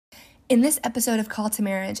In this episode of Call to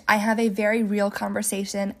Marriage, I have a very real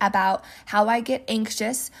conversation about how I get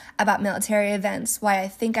anxious about military events, why I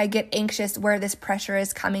think I get anxious, where this pressure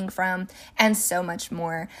is coming from, and so much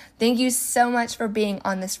more. Thank you so much for being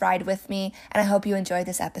on this ride with me, and I hope you enjoy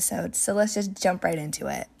this episode. So let's just jump right into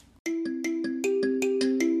it.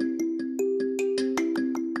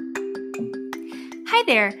 Hi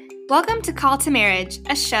there. Welcome to Call to Marriage,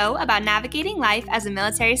 a show about navigating life as a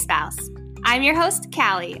military spouse. I'm your host,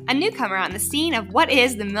 Callie, a newcomer on the scene of what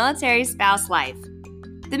is the military spouse life.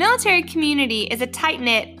 The military community is a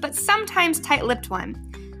tight-knit, but sometimes tight-lipped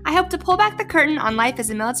one. I hope to pull back the curtain on life as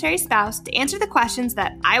a military spouse to answer the questions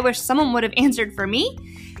that I wish someone would have answered for me,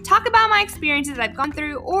 talk about my experiences I've gone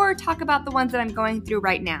through, or talk about the ones that I'm going through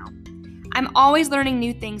right now. I'm always learning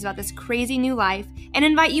new things about this crazy new life and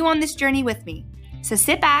invite you on this journey with me. So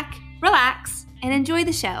sit back, relax, and enjoy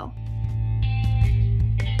the show.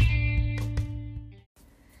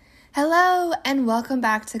 Hello, and welcome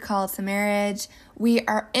back to Call to Marriage. We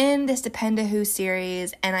are in this Dependa Who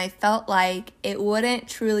series, and I felt like it wouldn't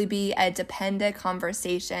truly be a Dependa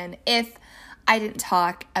conversation if I didn't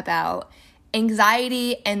talk about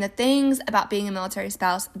anxiety and the things about being a military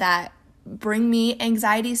spouse that bring me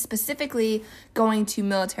anxiety, specifically going to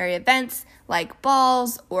military events like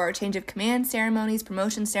balls or change of command ceremonies,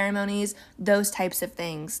 promotion ceremonies, those types of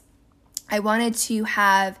things. I wanted to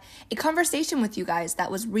have a conversation with you guys that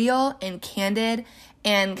was real and candid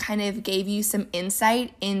and kind of gave you some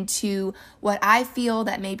insight into what I feel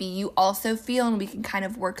that maybe you also feel, and we can kind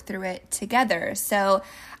of work through it together. So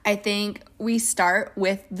I think we start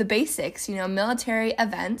with the basics. Military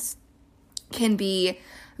events can be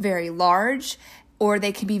very large or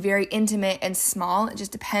they can be very intimate and small. It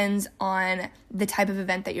just depends on the type of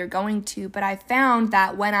event that you're going to. But I found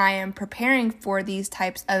that when I am preparing for these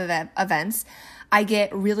types of events, I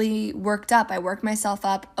get really worked up. I work myself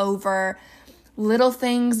up over little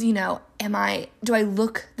things. Do I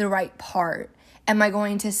look the right part? Am I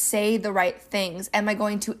going to say the right things? Am I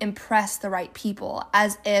going to impress the right people?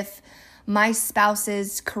 As if my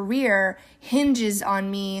spouse's career hinges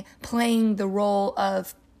on me playing the role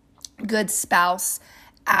of good spouse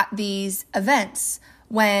at these events,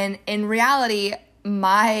 when in reality,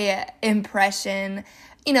 my impression,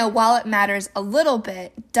 while it matters a little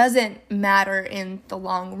bit, doesn't matter in the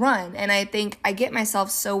long run. And I think I get myself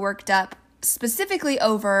so worked up specifically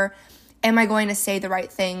over, am I going to say the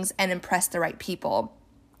right things and impress the right people?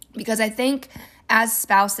 Because I think as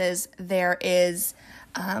spouses, there is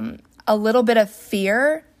a little bit of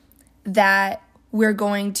fear that we're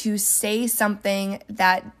going to say something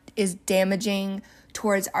that is damaging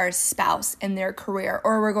towards our spouse and their career,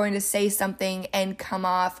 or we're going to say something and come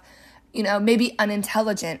off, maybe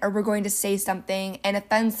unintelligent, or we're going to say something and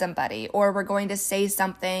offend somebody, or we're going to say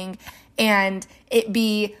something and it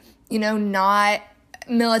be, not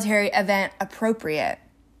military event appropriate.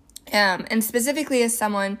 And specifically as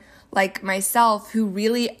someone like myself who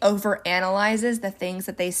really overanalyzes the things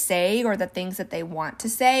that they say or the things that they want to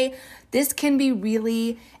say, this can be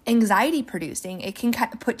really anxiety producing. It can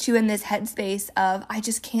kind of put you in this headspace of, I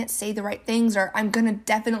just can't say the right things, or I'm going to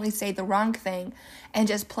definitely say the wrong thing, and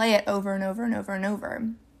just play it over and over and over and over.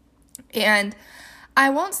 And I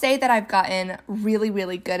won't say that I've gotten really,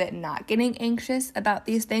 really good at not getting anxious about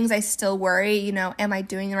these things. I still worry, am I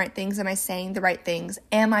doing the right things? Am I saying the right things?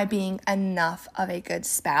 Am I being enough of a good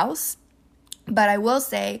spouse? But I will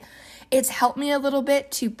say it's helped me a little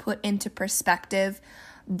bit to put into perspective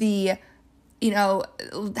the,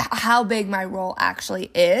 how big my role actually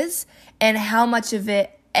is and how much of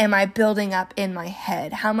it am I building up in my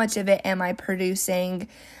head? How much of it am I producing,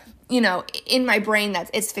 in my brain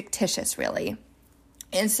it's fictitious, really.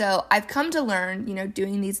 And so I've come to learn,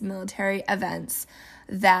 doing these military events,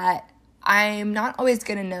 that I'm not always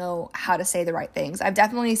going to know how to say the right things. I've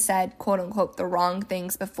definitely said, quote unquote, the wrong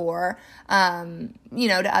things before, to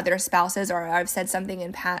other spouses, or I've said something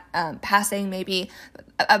in passing, maybe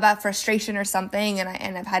about frustration or something.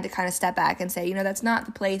 And I've had to kind of step back and say, that's not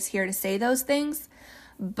the place here to say those things.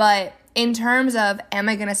 But in terms of, am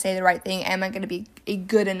I going to say the right thing? Am I going to be a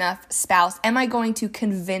good enough spouse? Am I going to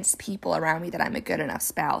convince people around me that I'm a good enough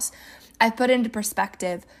spouse? I've put into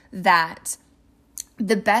perspective that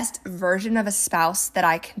the best version of a spouse that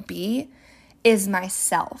I can be is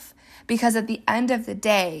myself. Because at the end of the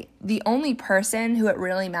day, the only person who it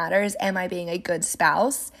really matters, am I being a good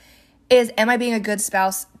spouse, is am I being a good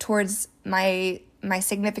spouse towards my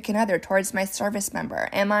significant other, towards my service member?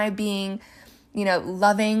 Am I being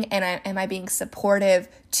loving, and am I being supportive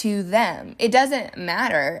to them? It doesn't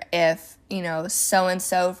matter if,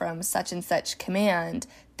 so-and-so from such and such command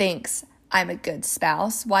thinks I'm a good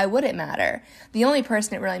spouse. Why would it matter? The only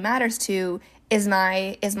person it really matters to is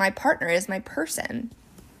my partner, is my person.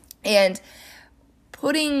 And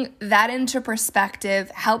putting that into perspective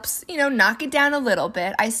helps, knock it down a little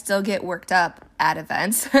bit. I still get worked up at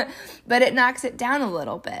events, but it knocks it down a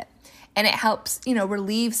little bit. And it helps,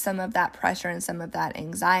 relieve some of that pressure and some of that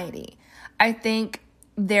anxiety. I think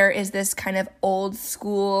there is this kind of old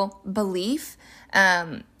school belief.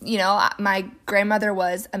 My grandmother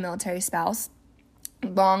was a military spouse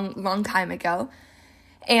long time ago.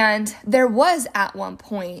 And there was at one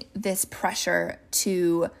point this pressure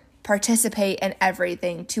to participate in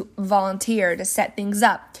everything, to volunteer, to set things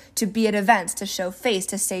up, to be at events, to show face,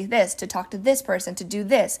 to say this, to talk to this person, to do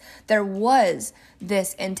this. There was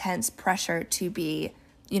this intense pressure to be,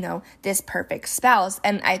 this perfect spouse.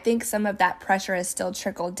 And I think some of that pressure has still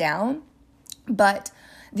trickled down, but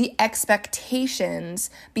the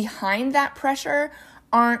expectations behind that pressure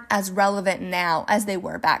aren't as relevant now as they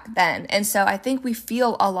were back then. And so I think we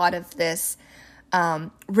feel a lot of this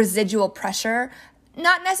residual pressure,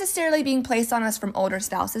 not necessarily being placed on us from older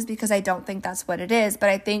spouses, because I don't think that's what it is. But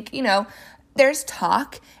I think, there's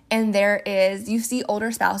talk and you see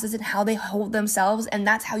older spouses and how they hold themselves, and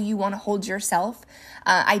that's how you want to hold yourself.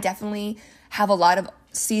 I definitely have a lot of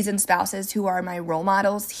seasoned spouses who are my role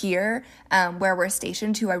models here, where we're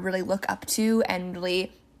stationed, who I really look up to and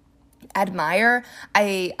really admire.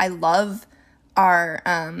 I love our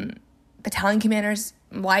battalion commander's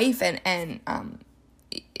wife and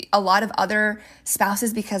a lot of other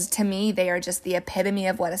spouses, because to me, they are just the epitome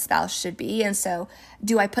of what a spouse should be. And so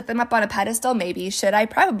do I put them up on a pedestal? Maybe. Should I?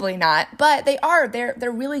 Probably not. But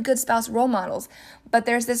they're really good spouse role models. But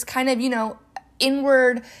there's this kind of,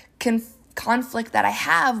 inward conflict that I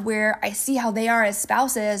have where I see how they are as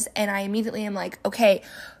spouses, and I immediately am like, okay,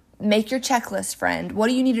 make your checklist, friend. What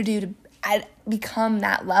do you need to do to become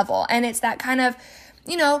that level? And it's that kind of,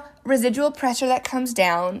 residual pressure that comes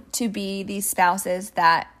down to be these spouses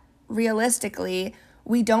that realistically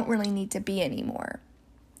we don't really need to be anymore.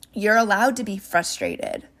 You're allowed to be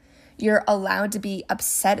frustrated. You're allowed to be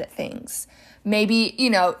upset at things. Maybe,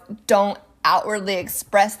 don't outwardly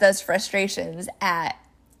express those frustrations at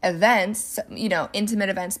events, intimate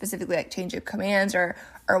events, specifically like change of commands or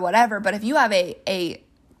whatever. But if you have a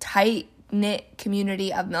tight-knit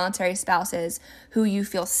community of military spouses who you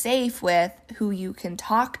feel safe with, who you can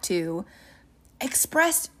talk to,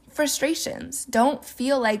 express frustrations. Don't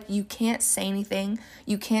feel like you can't say anything,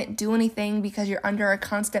 you can't do anything because you're under a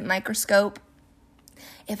constant microscope.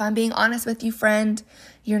 If I'm being honest with you, friend,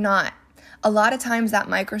 you're not. A lot of times that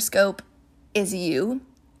microscope is you.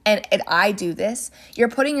 And I do this. You're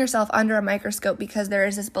putting yourself under a microscope because there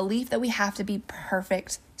is this belief that we have to be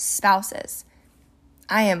perfect spouses.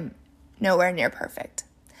 I am nowhere near perfect.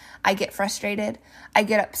 I get frustrated. I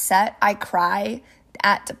get upset. I cry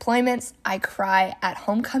at deployments. I cry at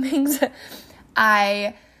homecomings.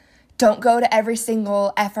 I don't go to every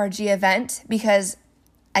single FRG event because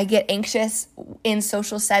I get anxious in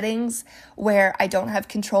social settings where I don't have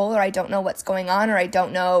control, or I don't know what's going on, or I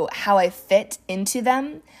don't know how I fit into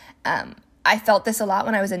them. I felt this a lot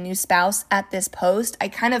when I was a new spouse at this post. I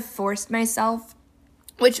kind of forced myself,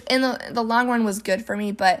 which in the long run was good for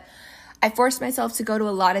me, but I forced myself to go to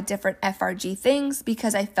a lot of different FRG things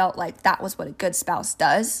because I felt like that was what a good spouse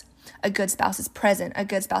does. A good spouse is present. A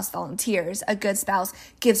good spouse volunteers. A good spouse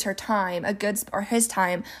gives her time, or his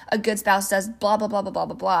time. A good spouse does blah, blah, blah, blah, blah,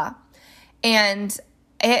 blah, blah. And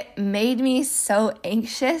it made me so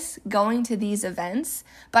anxious going to these events,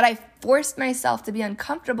 but I forced myself to be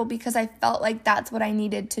uncomfortable because I felt like that's what I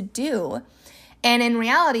needed to do. And in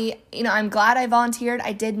reality, I'm glad I volunteered.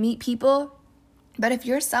 I did meet people. But if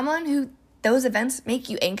you're someone who those events make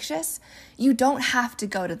you anxious, you don't have to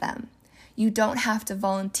go to them. You don't have to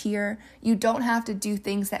volunteer. You don't have to do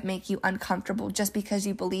things that make you uncomfortable just because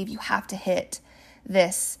you believe you have to hit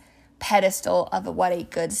this pedestal of what a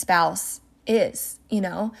good spouse is.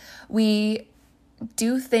 We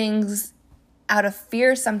do things out of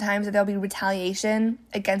fear sometimes that there'll be retaliation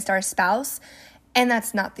against our spouse, and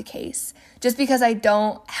that's not the case. Just because I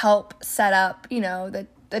don't help set up,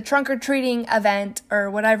 the trunk or treating event or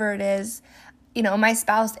whatever it is, my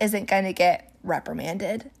spouse isn't going to get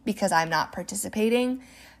reprimanded because I'm not participating.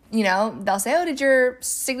 They'll say, oh, did your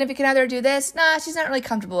significant other do this? Nah, she's not really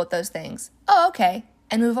comfortable with those things. Oh, okay.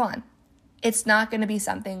 And move on. It's not going to be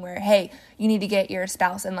something where, hey, you need to get your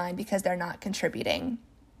spouse in line because they're not contributing.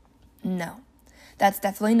 No, that's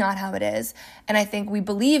definitely not how it is. And I think we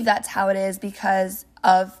believe that's how it is because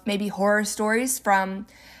of maybe horror stories from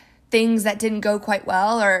things that didn't go quite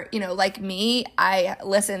well, or, like me, I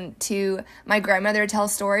listened to my grandmother tell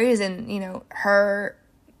stories and,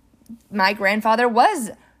 my grandfather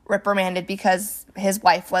was reprimanded because his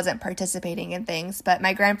wife wasn't participating in things. But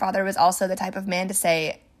my grandfather was also the type of man to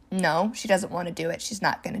say, no, she doesn't want to do it. She's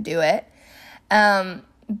not going to do it.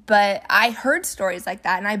 But I heard stories like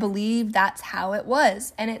that, and I believe that's how it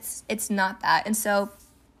was. And it's not that. And so,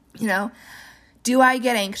 do I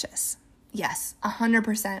get anxious? Yes,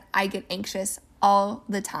 100%. I get anxious all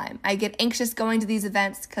the time. I get anxious going to these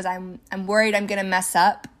events because I'm worried I'm going to mess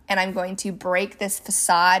up and I'm going to break this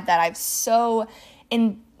facade that I've so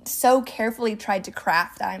carefully tried to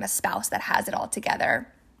craft, that I'm a spouse that has it all together.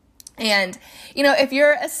 And, if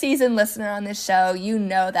you're a seasoned listener on this show,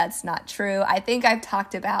 that's not true. I think I've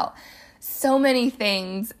talked about so many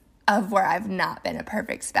things of where I've not been a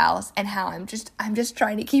perfect spouse and how I'm just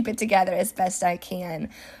trying to keep it together as best I can,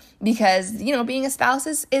 because, being a spouse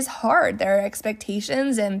is hard. There are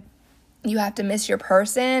expectations and you have to miss your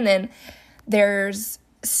person, and there's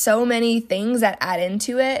so many things that add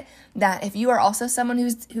into it, that if you are also someone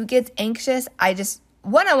who gets anxious, I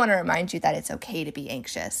want to remind you that it's okay to be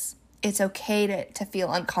anxious. It's okay to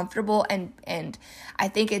feel uncomfortable, and I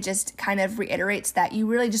think it just kind of reiterates that you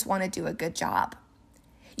really just want to do a good job.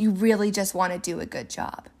 You really just want to do a good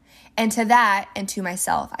job. And to that, and to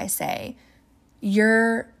myself, I say,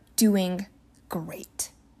 you're doing great.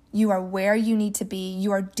 You are where you need to be.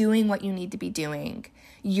 You are doing what you need to be doing.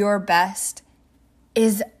 Your best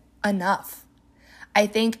is enough. I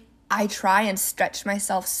think I try and stretch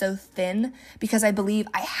myself so thin because I believe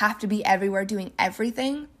I have to be everywhere doing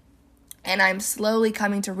everything. And I'm slowly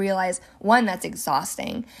coming to realize, one, that's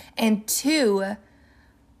exhausting. And two,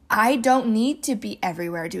 I don't need to be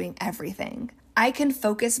everywhere doing everything. I can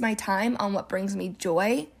focus my time on what brings me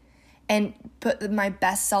joy and put my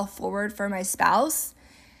best self forward for my spouse.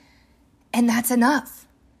 And that's enough.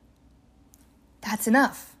 That's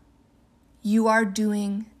enough. You are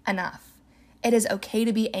doing enough. It is okay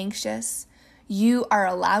to be anxious. You are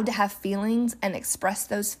allowed to have feelings and express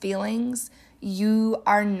those feelings. You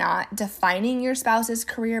are not defining your spouse's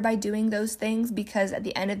career by doing those things, because at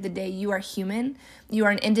the end of the day, you are human. You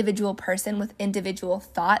are an individual person with individual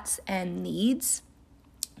thoughts and needs.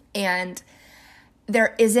 And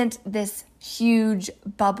there isn't this huge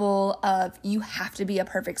bubble of you have to be a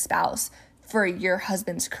perfect spouse for your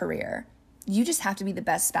husband's career. You just have to be the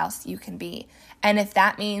best spouse you can be. And if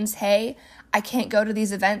that means, hey, I can't go to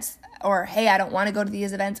these events, or hey, I don't want to go to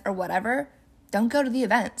these events, or whatever, don't go to the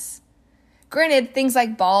events. Granted, things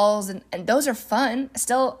like balls and those are fun,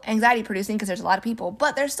 still anxiety producing because there's a lot of people,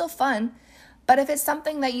 but they're still fun. But if it's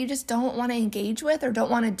something that you just don't want to engage with or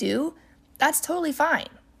don't want to do, that's totally fine.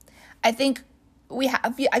 I think we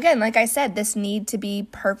have, again, like I said, this need to be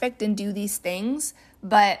perfect and do these things,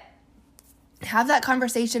 but have that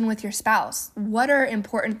conversation with your spouse. What are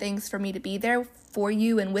important things for me to be there for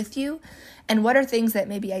you and with you? And what are things that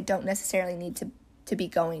maybe I don't necessarily need to be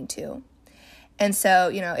going to? And so,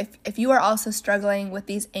 if you are also struggling with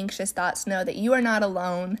these anxious thoughts, know that you are not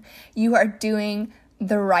alone. You are doing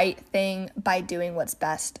the right thing by doing what's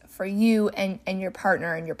best for you and your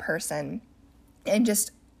partner and your person. And just,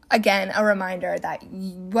 again, a reminder that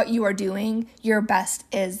what you are doing, your best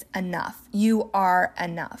is enough. You are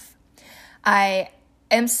enough. I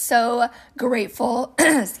am so grateful,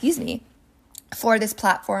 for this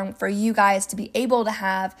platform, for you guys to be able to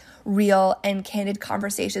have real and candid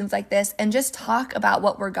conversations like this and just talk about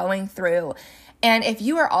what we're going through. And if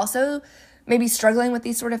you are also maybe struggling with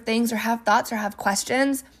these sort of things, or have thoughts or have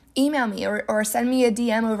questions, email me or send me a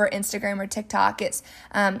DM over Instagram or TikTok. It's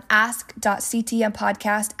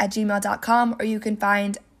ask.ctmpodcast@gmail.com, or you can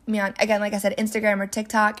find me on, again, like I said, Instagram or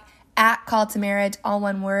TikTok @calltomarriage, all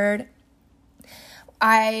one word.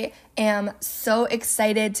 I am so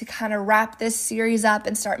excited to kind of wrap this series up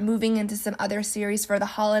and start moving into some other series for the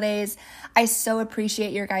holidays. I so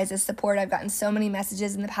appreciate your guys' support. I've gotten so many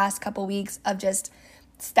messages in the past couple weeks of just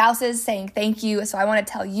spouses saying thank you. So I want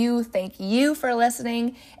to tell you, thank you for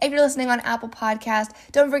listening. If you're listening on Apple Podcast,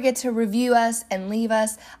 don't forget to review us and leave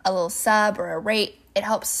us a little sub or a rate. It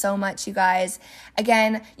helps so much, you guys.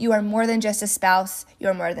 Again, you are more than just a spouse. You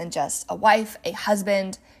are more than just a wife, a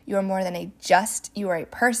husband. You are more than you are a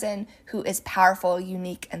person who is powerful,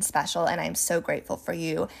 unique, and special. And I'm so grateful for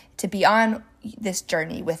you to be on this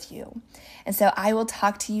journey with you. And so I will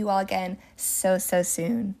talk to you all again so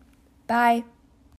soon. Bye.